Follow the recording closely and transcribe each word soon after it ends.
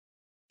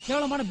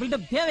கேவலமான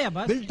பில்டப் தேவையா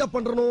pass? Build up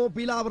பண்றணும்,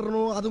 Beela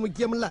வரணும் அது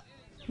முக்கியம் இல்ல.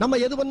 நம்ம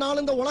எது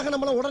பண்ணாலும் இந்த உலகம்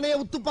நம்மள உடனே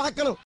உத்து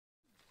பார்க்கணும்.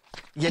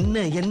 என்ன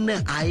என்ன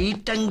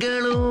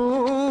ஐட்டங்களும்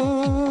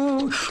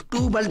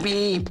டூபல் பி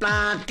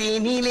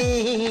பிளாட்டினிலே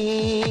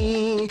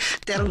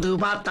திறந்து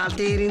பார்த்தால்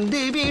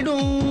தெரிந்து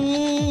விடும்,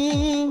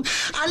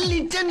 அள்ளி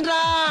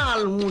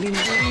சென்றால்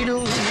முடிந்து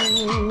விடும்.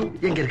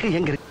 எங்க இருக்கு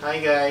எங்க இருக்கு? Hi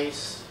guys,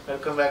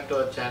 welcome back to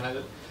our channel.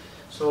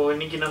 So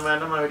இன்னைக்கு நம்ம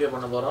என்ன வீடியோ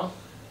பண்ண போறோம்?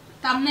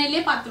 thumbnail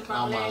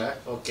பாத்துருப்பாங்க. ஆமால.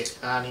 ஓகே.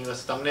 நீங்க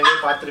thumbnail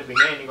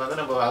பாத்துருப்பீங்க. இன்னைக்கு வந்து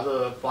நம்ம அது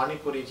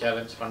பானிபூரி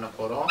சேலஞ்ச் பண்ண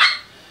போறோம்.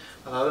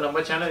 அதாவது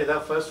நம்ம சேனல்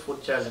இதான் first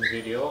food challenge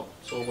video.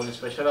 So கொஞ்சம்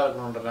ஸ்பெஷலாக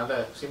இருக்கணுன்றனால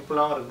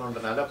சிம்பிளாகவும்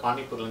இருக்கணுன்றனால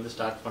பானிபூரிலேருந்து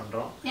ஸ்டார்ட்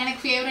பண்ணுறோம்.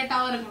 எனக்கு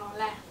ஃபேவரட்டாகவும்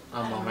இருக்கணும்ல.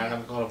 ஆமாம்,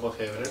 மேடம்க்கும் ரொம்ப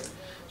ஃபேவரட்.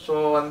 ஸோ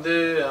வந்து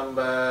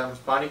நம்ம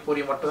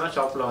பானிபூரி மட்டும் தான்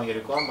ஷாப்பில்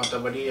வாங்கியிருக்கோம்.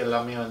 மற்றபடி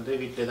எல்லாமே வந்து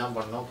வீட்டிலே தான்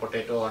பண்ணோம்.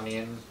 பொட்டேட்டோ,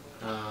 ஆனியன்,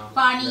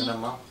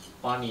 என்னம்மா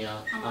பானியா,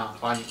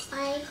 பானி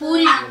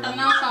பூரி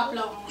மட்டும் தான்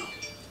ஷாப்பில் வாங்கணும்.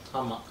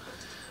 ஆமாம்.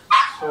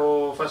 ஸோ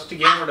ஃபர்ஸ்ட்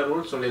கேமோட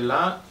ரூல்ஸ்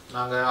சொல்லிடலாம்.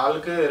 நாங்கள்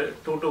ஆளுக்கு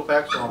 2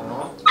 பேக்ஸ்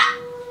வாங்கினோம்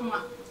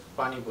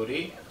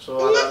பானிபூரி. ஸோ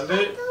அது வந்து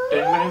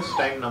 10 மினிட்ஸ்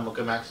டைம்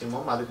நமக்கு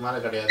மேக்ஸிமம், அதுக்கு மேலே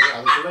கிடையாது.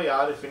 அதுக்குள்ளே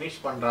யார் ஃபினிஷ்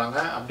பண்ணுறாங்க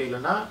அப்படி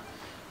இல்லைன்னா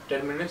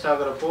 10 மினிட்ஸ்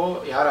ஆகுறப்போ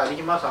யார்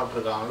அதிகமாக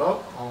சாப்பிட்ருக்காங்களோ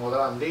அவங்க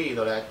தான் வந்து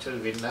இதோட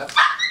ஆக்சுவல் வின்னர்.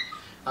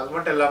 அது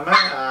மட்டும்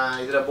இல்லாமல்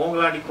இதில்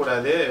பொங்கல்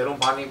அடிக்கக்கூடாது,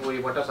 வெறும் பானிபூரி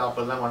மட்டும்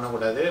சாப்பிட்றது தான்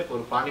பண்ணக்கூடாது.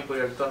 ஒரு பானிபூரி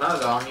எடுத்தோன்னா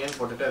அது ஆனியன்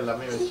போட்டுட்டு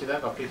எல்லாமே வச்சு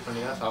தான் கம்ப்ளீட்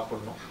பண்ணி தான்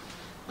சாப்பிட்ணும்.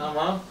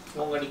 ஆமாம்,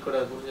 பொங்கல்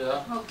அடிக்கக்கூடாது, புரிஞ்சுதா?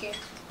 ஓகே.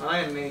 ஆனால்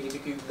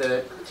இதுக்கு இந்த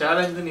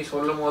சேலஞ்சு நீ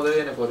சொல்லும் போது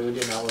எனக்கு ஒரு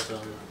வீடியோ ஞாபகம்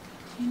வருது.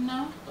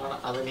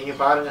 அதை நீங்க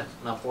பாருங்க,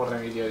 நான்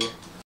போடுறேன் வீடியோவே.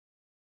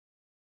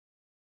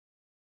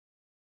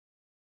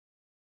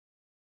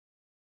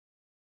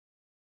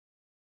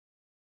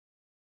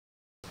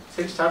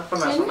 சரி ஸ்டார்ட்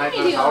பண்ண சொன்னா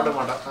சாப்பிட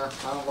மாட்டேன்.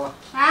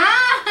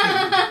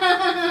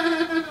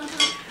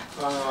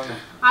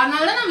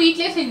 அதனால நான்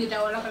வீட்லயே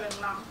செஞ்சுட்டேன்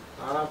உலகலாம்.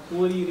 ஆனா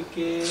பூரி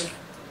இருக்கே.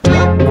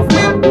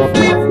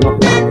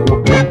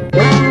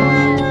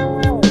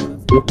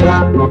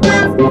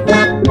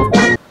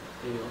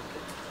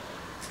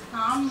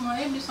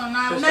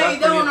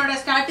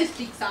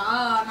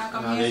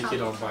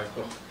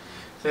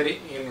 சரி,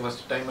 எனக்கு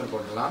ஃபர்ஸ்ட் டைமர்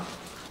போடலாம்.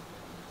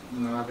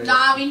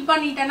 நான் வின்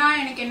பண்ணிட்டேனா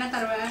எனக்கு என்ன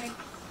தருவ?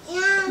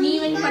 நீ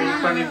வின்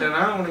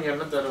பண்ணிட்டேனா உனக்கு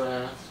என்ன தருவ?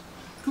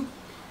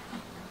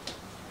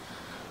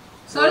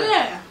 சொல்லு.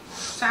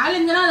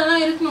 சேலஞ்சுனா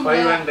அதெல்லாம் இருக்கணும்.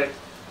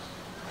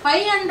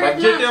 500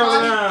 பட்ஜெட்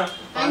எவ்வளவு?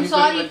 I'm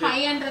sorry,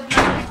 500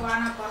 எனக்கு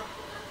வேணாப்பா.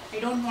 I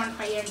don't want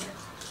 500.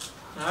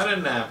 வேற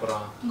என்ன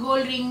அப்புறம்?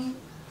 Gold ring.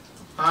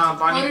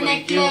 Panipuri,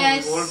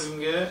 gold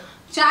ring.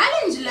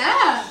 சேலஞ்ச்ல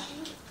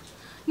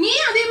நீ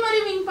அதே மாதிரி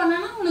வின்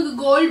பண்ணனா உனக்கு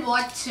கோல்ட்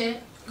வாட்ச்,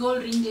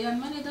 கோல்ட் ரிங்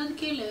அந்த மாதிரி ஏதாவது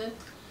கேளு.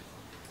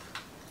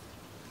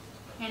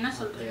 என்ன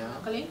சொல்றியா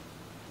மக்களே?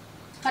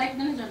 கரெக்ட்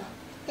தானே சொன்னா?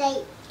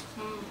 சரி.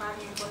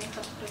 பாருங்க போனே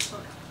சப்ஸ்கிரைப்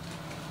சொல்றேன்.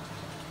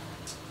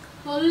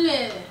 சொல்லு.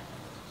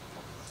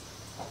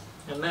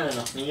 என்ன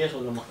வேணும் நீயே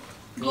சொல்லுமா.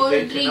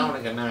 Gold ring.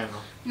 உனக்கு என்ன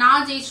வேணும்?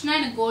 நான் ஜெயிச்சனா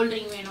எனக்கு கோல்ட்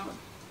ரிங் வேணும்.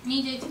 நீ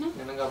ஜெயிச்சனா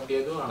எனக்கு அப்படி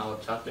எதுவும் வேணாம்,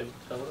 ஒரு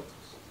சாக்லேட் சாப்பிடு.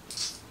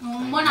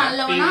 ரொம்ப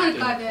நல்லவனா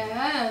இருக்காத,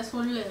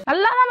 சொல்லு.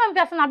 நல்லா தான் மேம்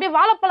பேசணும், அப்படியே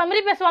வாழைப்பழம்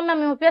மாதிரி பேசுவான்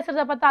மேம். இவன்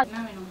பேசுறத பார்த்தா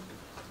என்ன வேணும்?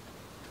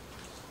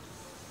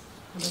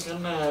 எனக்கு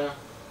என்ன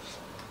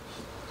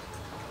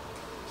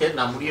சரி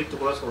நான் முடியறது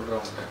கூட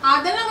சொல்றேன்.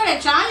 அதெல்லாம் கூட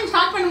சேலஞ்ச்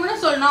ஸ்டார்ட்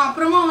பண்ணும்போது சொல்லணும்.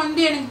 அப்புறமா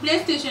வந்து எனக்கு பிளே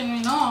ஸ்டேஷன்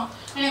வேணும்,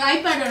 எனக்கு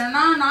ஐபேட்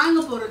வேணும்னா நாங்க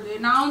போறது.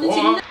 நான் வந்து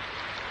சின்ன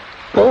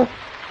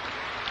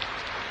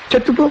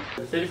செத்து போ.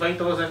 சரி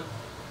 5000.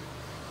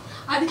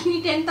 அதுக்கு நீ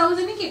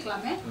 10000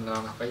 கேட்கலாமே.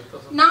 நான்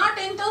 5000 நான்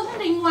 10000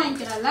 ரிங்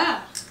வாங்கிக்கிறேன்ல.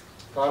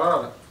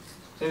 பரவாயில்ல.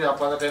 சரி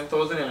அப்ப அந்த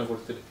 10000 எனக்கு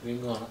கொடுத்துரு,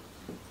 ரிங் வேணும்.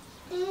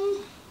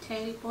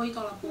 சரி போய்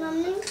தொலைப்போம்.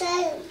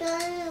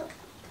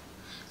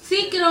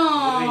 சீக்கிரம்.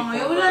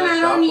 எவ்வளவு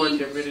நேரம் நீ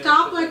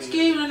ஸ்டாப்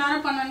வாட்ச்க்கே இவ்வளவு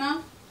நேரம் பண்ணனா?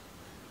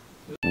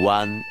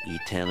 One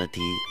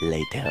eternity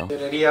later.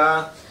 ரெடியா?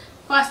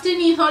 ஃபர்ஸ்ட்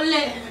நீ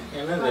சொல்லு.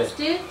 என்னது?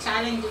 ஃபர்ஸ்ட்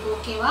சேலஞ்ச்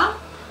ஓகேவா?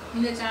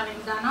 இந்த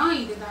சேலஞ்ச் தானா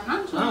இதுதானா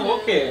சொல்லு.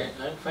 Okay,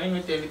 I am fine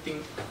with everything.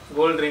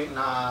 Gold ring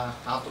நான்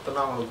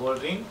 41 உங்களுக்கு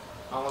கோல்ட் ரிங்.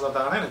 அவங்க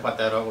தந்தாங்கன்னா எனக்கு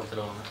 10000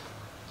 கொடுத்துருவாங்க.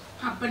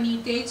 அப்ப நீ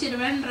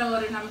தேய்ச்சிருவேன்ற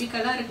ஒரு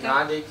நம்பிக்கைலாம் இருக்கு.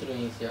 நான்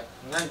தேய்ச்சிருவேன் ஈஸியா.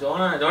 என்ன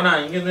ஜோனா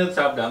இங்க இருந்து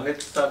சாப்பிடு, அங்க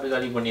இருந்து சாப்பிட்டு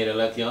காலி பண்ணிரு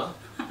எல்லாத்தையும்.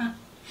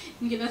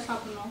 இங்க தான்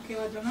சாப்பிடணும்,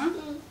 ஓகேவா ஜோனா?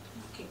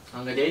 ஓகே.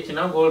 அங்க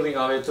ஜெயிச்சினா கோல்ட் ரிங்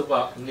அவ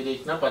எடுத்துப்பா, இங்க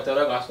ஜெயிச்சினா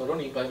 10000 காசு வரும்.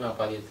 நீ பாதி நான்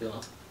பாதி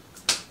எடுத்துக்கலாம்.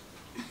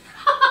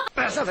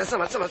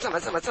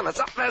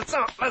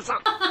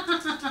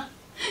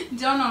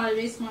 John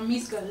always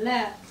mommy's girl.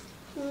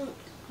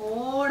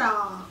 போடா.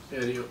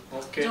 சரி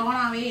ஓகே.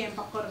 ஜோனாவே என்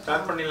பக்கம் இருக்கு.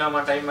 ஸ்டார்ட்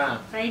பண்ணிடலாமா time?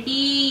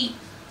 Ready.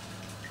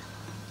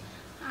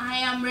 I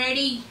am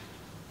ready.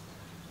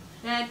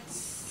 Let's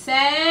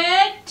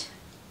set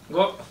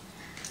go.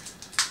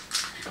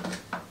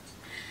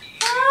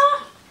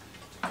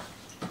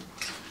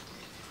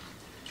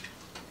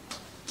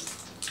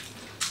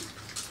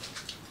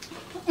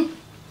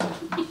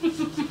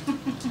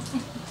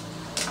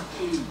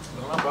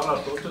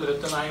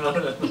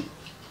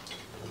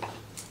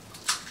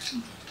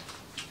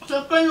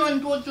 Second one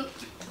போச்சு.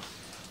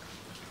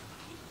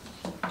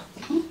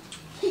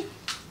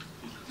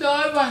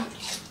 Third one.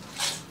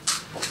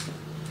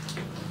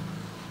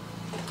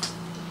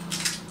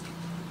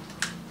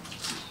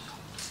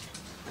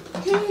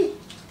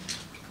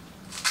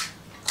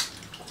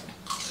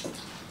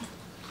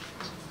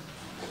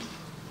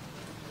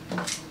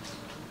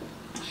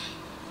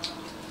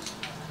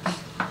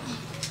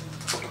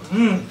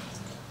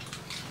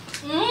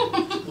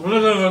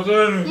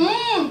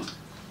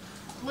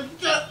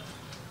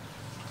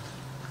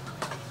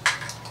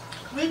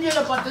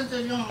 வீடியோல பார்த்து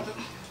தெரியும் அது.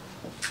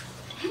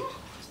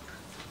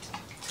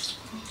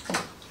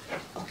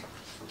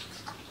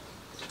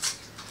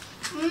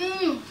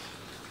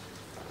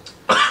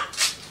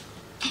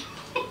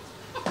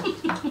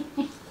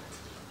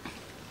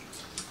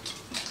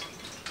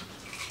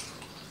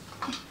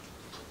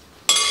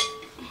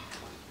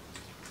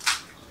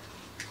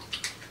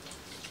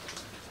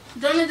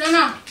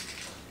 ஜனா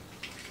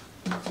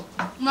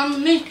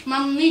மம்மி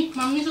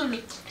சொல்லு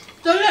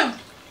சொல்லு.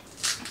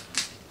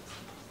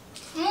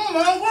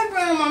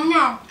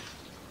 மம்மா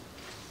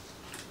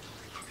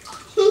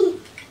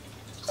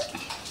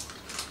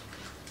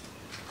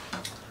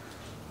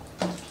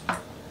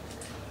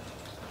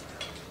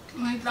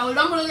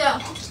அவ்வளோதான் கொடுங்க.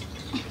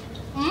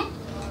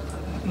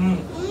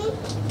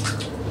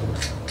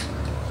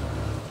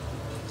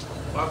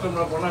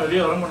 பாத்ரூம்ல போனா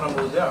வெளியே வர பண்ண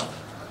போகுதா?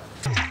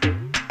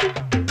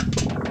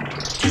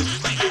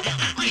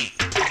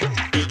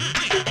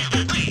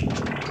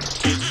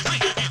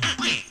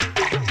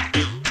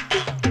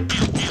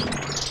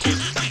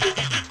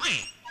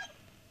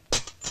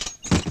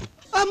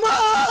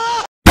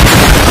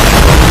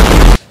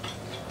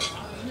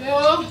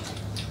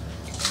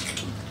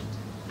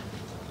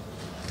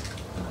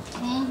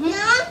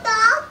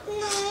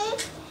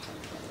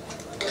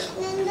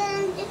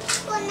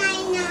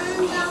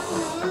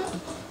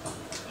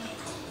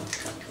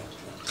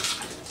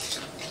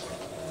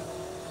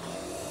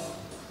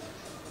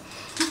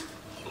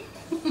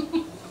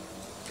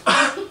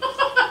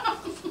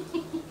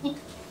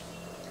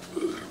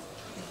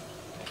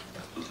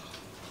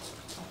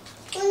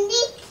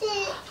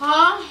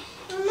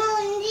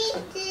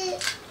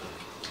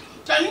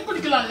 தண்ணி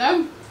குடிக்கலாம்ல?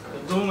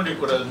 எதுவும்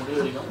முடியக்கூடாது, முடி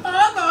வரைக்கும்.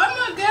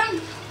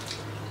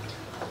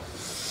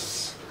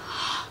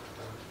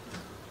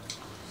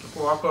 இப்போ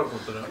வாக் அவுட்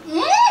கொடுத்துறேன்.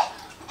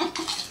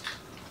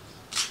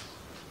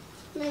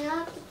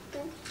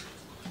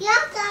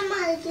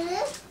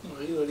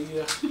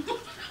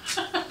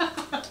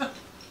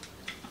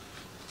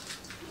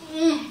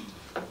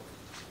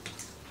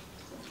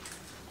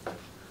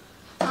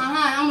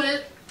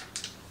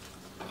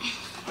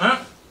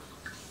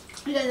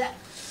 இல்ல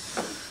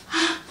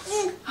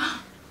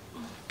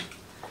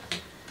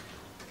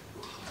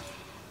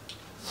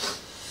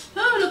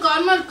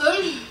காரமா இருக்கு.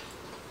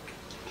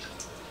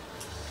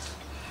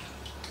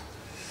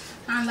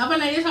 நான்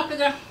தான் நிறைய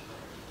சாப்பிட்டுக்கிறேன்.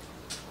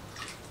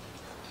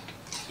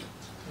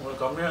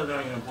 உங்களுக்கு கம்மியா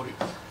இருக்கு பூரி.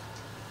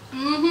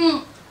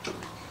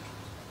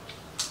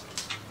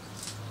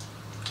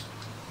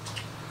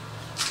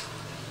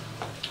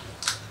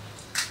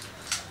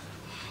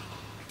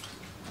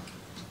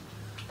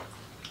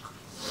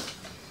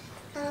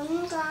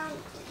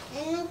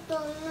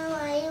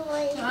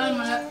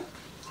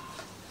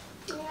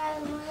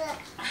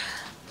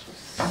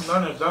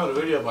 நான் ஒரு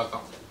வீடியோ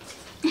பார்த்தோம்,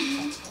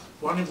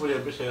 பானிபூரி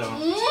எப்படி செய்யறாங்க.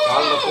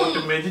 காலில் போட்டு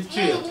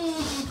மிதிச்சு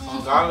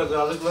காலில்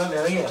அதுக்குலாம்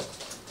நிறைய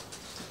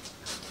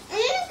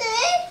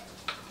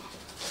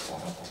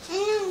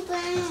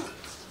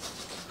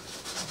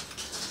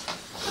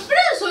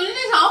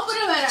சொல்லி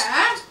சாப்பிடுற வேற.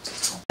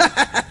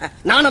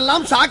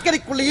 நானெல்லாம்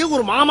சாக்கரைக்குள்ளேயே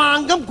ஒரு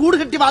மாமாங்கம் கூடு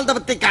கட்டி வாழ்ந்த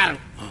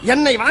வித்தைக்காரன்.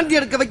 என்னை வாந்தி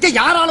எடுக்க வைக்க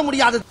யாரால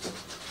முடியாது.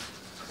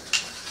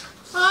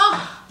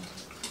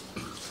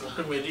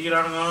 போட்டு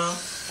மிதிக்கிறானுங்க.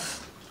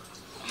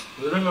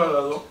 விருங்காது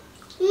அதுவும்.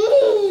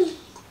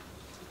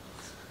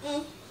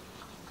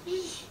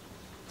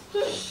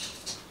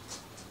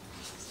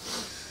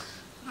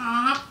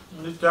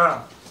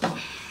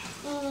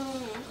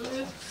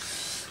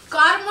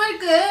 காரமா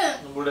இருக்கு.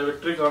 உங்களோட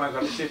வெற்றிக்கான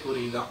கடைசி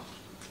குறி தான்.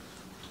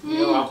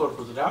 நீங்க வாக் அவுட்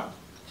கொடுத்துட்டா.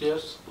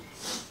 Cheers.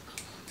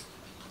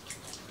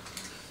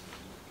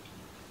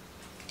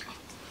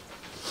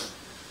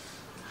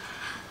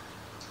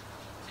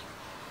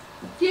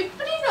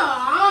 எப்படிடா?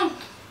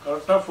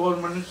 கரெக்டா 4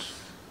 minutes.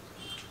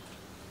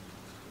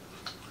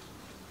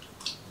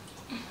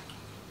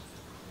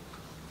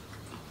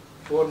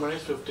 Four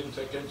minutes 15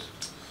 seconds.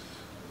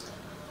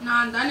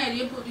 நான் தான்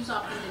நிறைய பூரி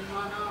சாப்பிட்டேன்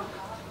தெரியுமா?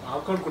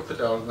 வாக் அவுட்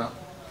கொடுத்துட்டு அவ்வளவுதான்.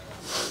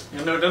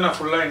 என்ன விட நான்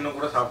ஃபுல்லா இன்னும்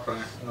கூட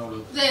சாப்பிட்றேன்.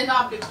 சரி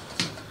சாப்பிடு.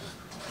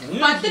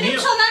 10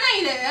 நிமிஷம் தானே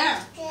இது.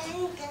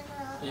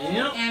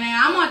 என்னை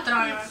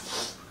ஏமாத்துறான் இவன்.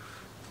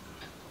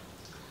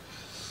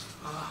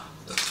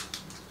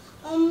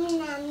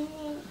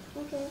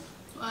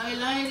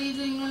 வாயெல்லாம்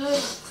எரியுதுங்களே.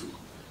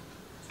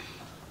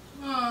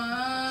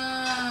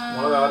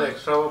 முதல்ல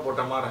எக்ஸ்ட்ராவா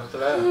போட்டோமா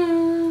ரசத்துல.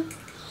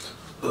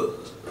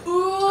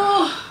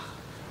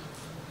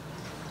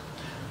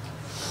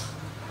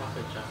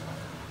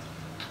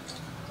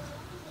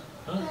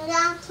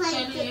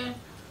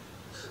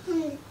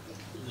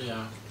 இல்லையா?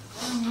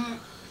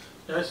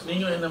 எஸ்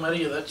நீங்களும் இந்த மாதிரி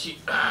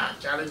ஏதாச்சும்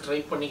சேலஞ்ச் ட்ரை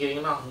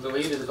பண்ணிக்கிறீங்கன்னா உங்கள்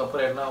வயிறு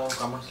இதுக்கப்புறம் என்ன ஆகும்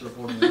கமெண்ட்ஸில்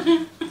போடுங்க.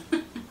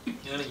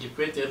 எனக்கு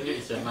இப்போயே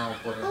தெரிஞ்சிடுச்சு என்ன ஆக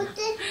போகிறேன்.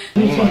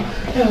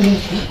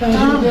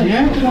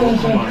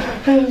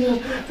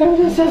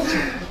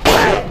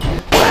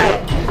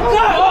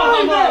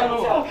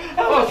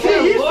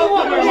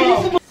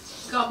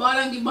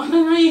 கபாலங்கி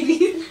பனானா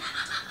எரியுது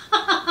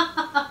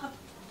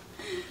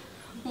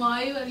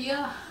வாய் வழியா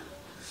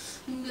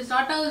இங்க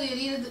ஸ்டார்ட் ஆகுது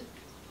எரியுது.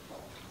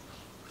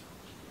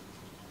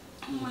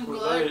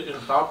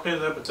 சாப்பிட்டே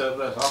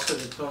சாப்பிட்டு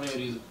நிச்சோனே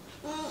எரியுது.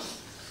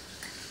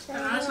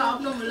 அதனால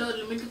சாப்பிட முடியல, ஒரு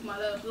லிமிட்டுக்கு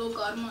மேல எவ்வளோ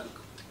காரமா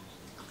இருக்கு.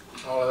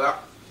 அவ்வளோதான்.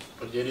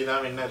 இப்போ ஜெரி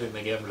தான் வின்னர்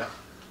இந்த கேம்ல.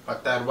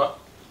 10,000 ரூபாய்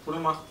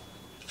கொடுமா.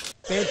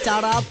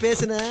 பேச்சாடா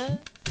பேசுன,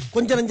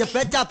 கொஞ்சம் நெஞ்ச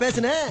பேச்சா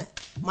பேசுன.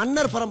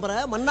 மன்னர் பரம்பரை,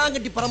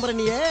 மண்ணாங்கட்டி பரம்பரை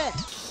நீயே.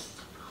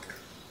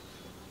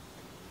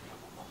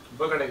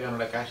 இப்போ கிடைக்கும்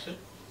என்னோட கேஷ்.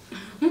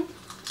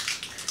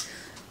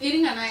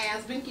 இருங்க நான் என்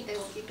ஹஸ்பண்ட் கிட்ட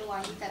ஓகேட்டு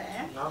வாங்கி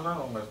தரேன். நான் தான்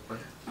உங்க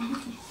ஹஸ்பண்ட்.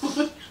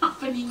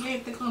 அப்ப நீங்களே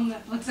எடுத்துக்கோங்க.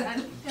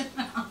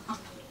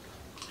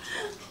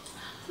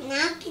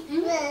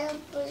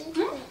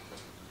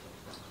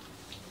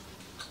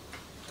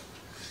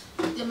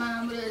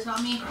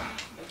 சாமி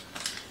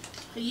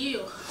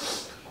ஐயோ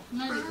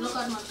இவ்வளோ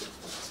காரமா இருக்கு.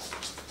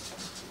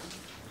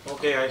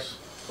 ஓகே கைஸ்,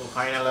 ஸோ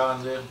ஃபைனலாக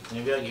வந்து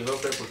நிவ்யா கிவ்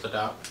அவே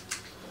கொடுத்துட்டா.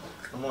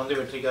 நம்ம வந்து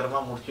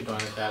வெற்றிகரமாக முடிச்சிட்டோம்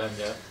இந்த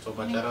சேலஞ்சை. ஸோ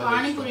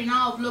பானிபூரினா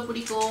அவ்வளோ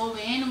பிடிக்கும்.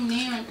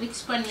 வேணும்னே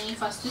ட்ரிக்ஸ் பண்ணி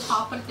ஃபஸ்ட்டு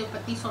சாப்பிட்றதை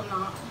பற்றி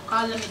சொன்னான்.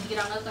 காலில்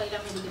மிதிக்கிறாங்க,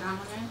 கையில்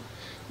மிதிக்கிறாங்கன்னு.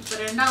 இப்போ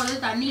ரெண்டாவது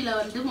தண்ணியில்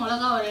வந்து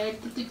மிளகா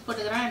எடுத்து தூக்கி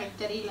போட்டுக்கிறான். எனக்கு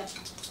தெரியல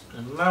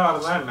என்ன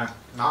வரதான் என்ன,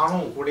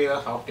 நானும் கூட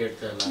தான் சாப்பிட்டு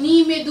எடுத்தேன். நீ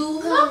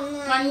மெதுவா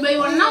 1 by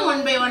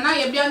 1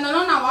 எப்படியா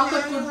இருந்தாலும் நான் வாக்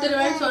அவுட்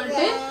கொடுத்துருவேன்னு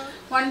சொல்லிட்டு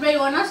 1 by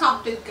 1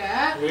 சாப்பிட்டு இருக்க.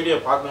 வீடியோ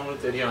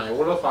பார்த்தவங்களுக்கு தெரியும்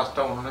எவ்வளோ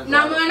ஃபாஸ்ட்டாக ஒன்று.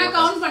 நம்ம வேணா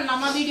கவுண்ட்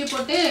பண்ணலாமா வீடியோ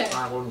போட்டு?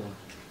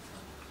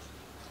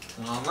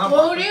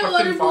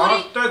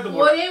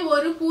 ஒரே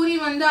ஒரு பூரி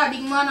வந்து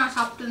அதிகமா நான்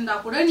சாப்பிட்டு இருந்தா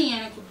கூட நீ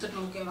எனக்கு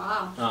கொடுத்துடணும். ஓகேவா?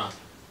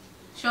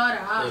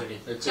 ஷோரா?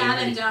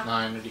 சேலஞ்சா?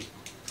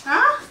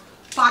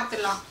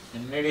 பாத்துலாம்.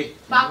 என்னடி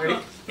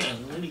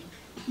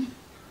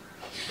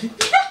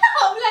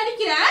அவ்வளவு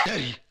அடிக்கிற?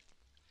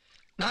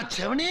 நான்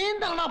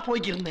செவனேந்தானா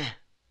போய்க்கிருந்தேன்.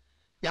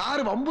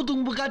 யாரு வம்பு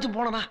தும்புக்காச்சும்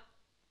போனனா?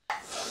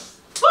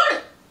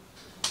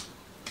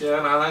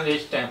 நான் தான்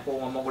ஜெயிச்சிட்டேன். இப்போ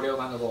அம்மா கூட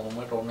உட்காந்து போவோம்.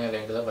 ஒன்று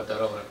 2 தான் 10,000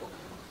 ரூபாய் இருக்கும்.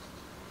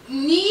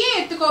 நீயே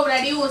எடுத்துக்கோ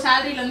டாடி. உன்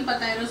சேலரியில இருந்து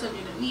 10,000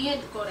 சொல்லிடு. நீயே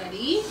எடுத்துக்கோ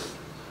daddy.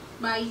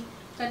 By.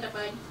 Tata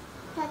bye.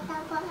 Tata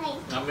bye.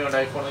 அம்மியோட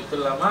iPhone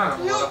எடுத்துலாமா?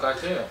 நம்மளோட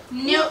காசு.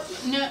 No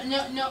no no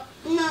no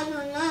no no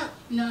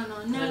no no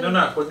no.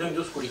 என்னன்னா கொஞ்சம்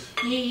ஜூஸ் குடி.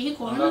 ஏய்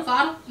கொண்டு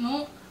கார். நோ.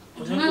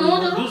 கொஞ்சம்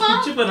ஜூஸ்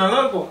குடிச்சு இப்ப நல்லா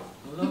இருக்கும்.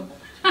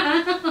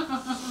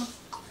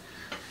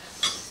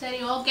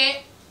 சரி ஓகே.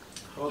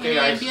 Okay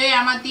guys. எப்படியோ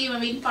ஏமாத்தி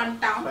வின்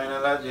பண்ணிட்டான்.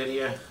 ஃபைனலா ஜெரி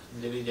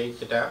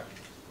ஜெயிச்சிட்டா.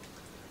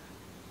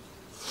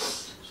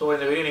 ஸோ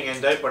இந்த வீடியோ நீங்கள்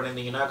என்ஜாய்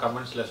பண்ணியிருந்தீங்கன்னா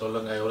கமெண்ட்ஸில்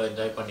சொல்லுங்கள் எவ்வளோ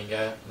என்ஜாய் பண்ணீங்க,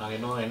 நாங்கள்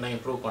இன்னும் என்ன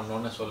இம்ப்ரூவ்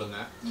பண்ணோன்னு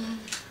சொல்லுங்கள்.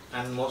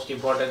 அண்ட் மோஸ்ட்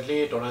இம்பார்ட்டன்ட்லி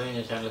தொடர்ந்து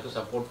எங்கள் சேனலுக்கு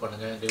சப்போர்ட்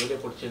பண்ணுங்கள். இந்த வீடியோ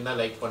பிடிச்சிருந்தா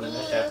லைக்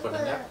பண்ணுங்கள், ஷேர்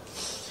பண்ணுங்கள்,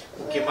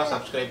 முக்கியமாக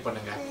சப்ஸ்கிரைப்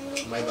பண்ணுங்கள்.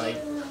 Bye bye.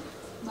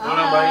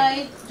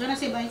 பாய்.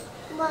 ஜோனா சே பாய்.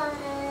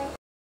 பாய்.